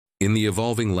In the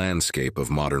evolving landscape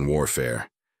of modern warfare,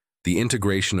 the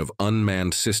integration of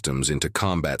unmanned systems into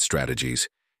combat strategies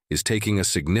is taking a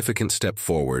significant step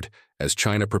forward as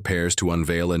China prepares to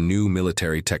unveil a new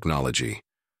military technology,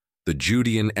 the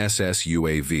Judian SS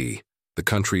UAV, the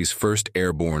country's first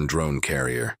airborne drone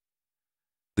carrier.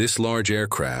 This large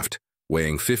aircraft,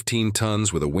 weighing 15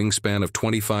 tons with a wingspan of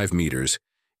 25 meters,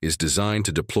 is designed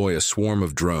to deploy a swarm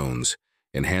of drones,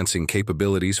 enhancing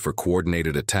capabilities for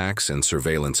coordinated attacks and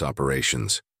surveillance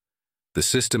operations. The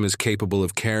system is capable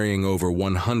of carrying over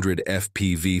 100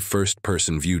 FPV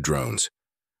first-person view drones,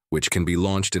 which can be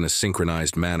launched in a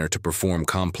synchronized manner to perform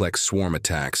complex swarm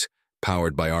attacks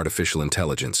powered by artificial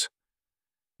intelligence.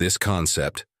 This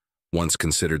concept, once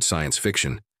considered science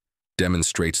fiction,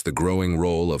 demonstrates the growing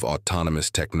role of autonomous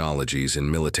technologies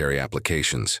in military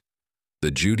applications. The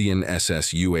Judian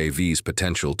SS UAV's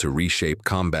potential to reshape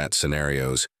combat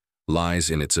scenarios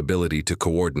lies in its ability to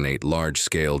coordinate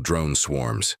large-scale drone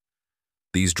swarms.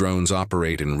 These drones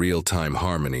operate in real-time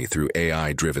harmony through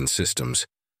AI-driven systems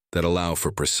that allow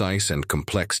for precise and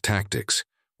complex tactics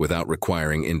without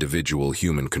requiring individual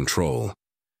human control.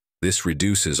 This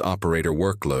reduces operator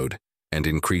workload and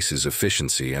increases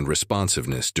efficiency and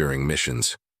responsiveness during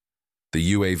missions.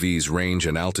 The UAV's range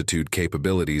and altitude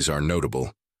capabilities are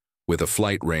notable. With a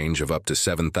flight range of up to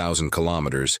 7,000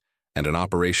 kilometers and an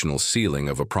operational ceiling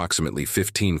of approximately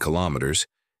 15 kilometers,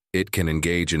 it can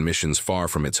engage in missions far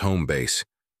from its home base,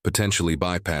 potentially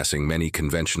bypassing many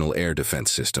conventional air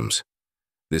defense systems.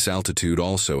 This altitude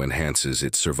also enhances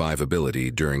its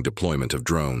survivability during deployment of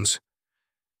drones.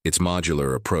 Its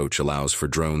modular approach allows for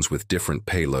drones with different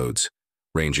payloads,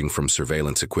 ranging from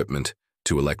surveillance equipment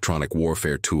to electronic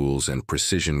warfare tools and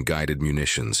precision-guided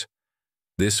munitions.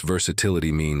 This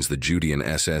versatility means the Judian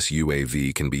SS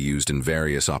UAV can be used in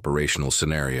various operational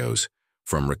scenarios,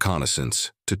 from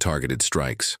reconnaissance to targeted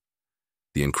strikes.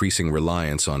 The increasing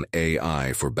reliance on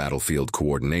AI for battlefield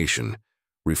coordination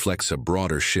reflects a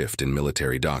broader shift in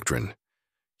military doctrine.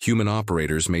 Human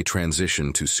operators may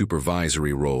transition to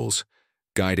supervisory roles,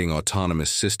 guiding autonomous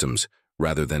systems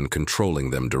rather than controlling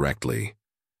them directly.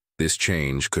 This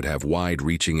change could have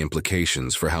wide-reaching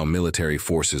implications for how military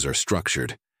forces are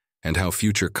structured and how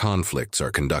future conflicts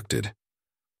are conducted.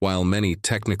 While many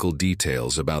technical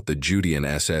details about the Judian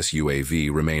SS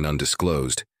UAV remain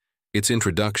undisclosed, its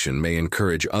introduction may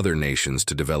encourage other nations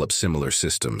to develop similar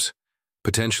systems,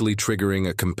 potentially triggering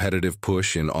a competitive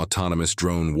push in autonomous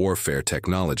drone warfare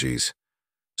technologies.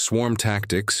 Swarm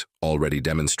tactics, already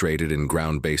demonstrated in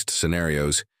ground-based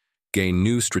scenarios, gain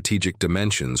new strategic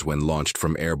dimensions when launched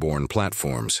from airborne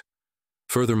platforms.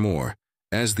 Furthermore,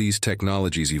 as these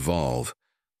technologies evolve,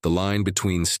 the line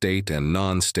between state and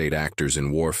non-state actors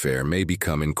in warfare may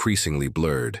become increasingly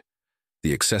blurred.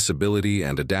 The accessibility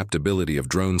and adaptability of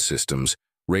drone systems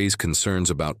raise concerns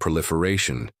about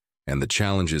proliferation and the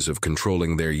challenges of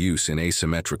controlling their use in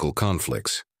asymmetrical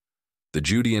conflicts. The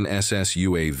Judian SS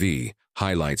UAV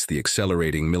highlights the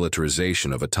accelerating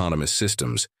militarization of autonomous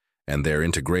systems and their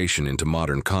integration into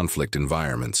modern conflict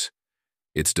environments.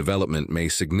 Its development may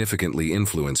significantly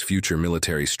influence future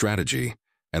military strategy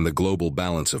and the global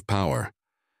balance of power,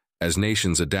 as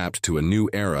nations adapt to a new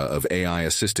era of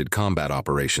AI-assisted combat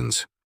operations.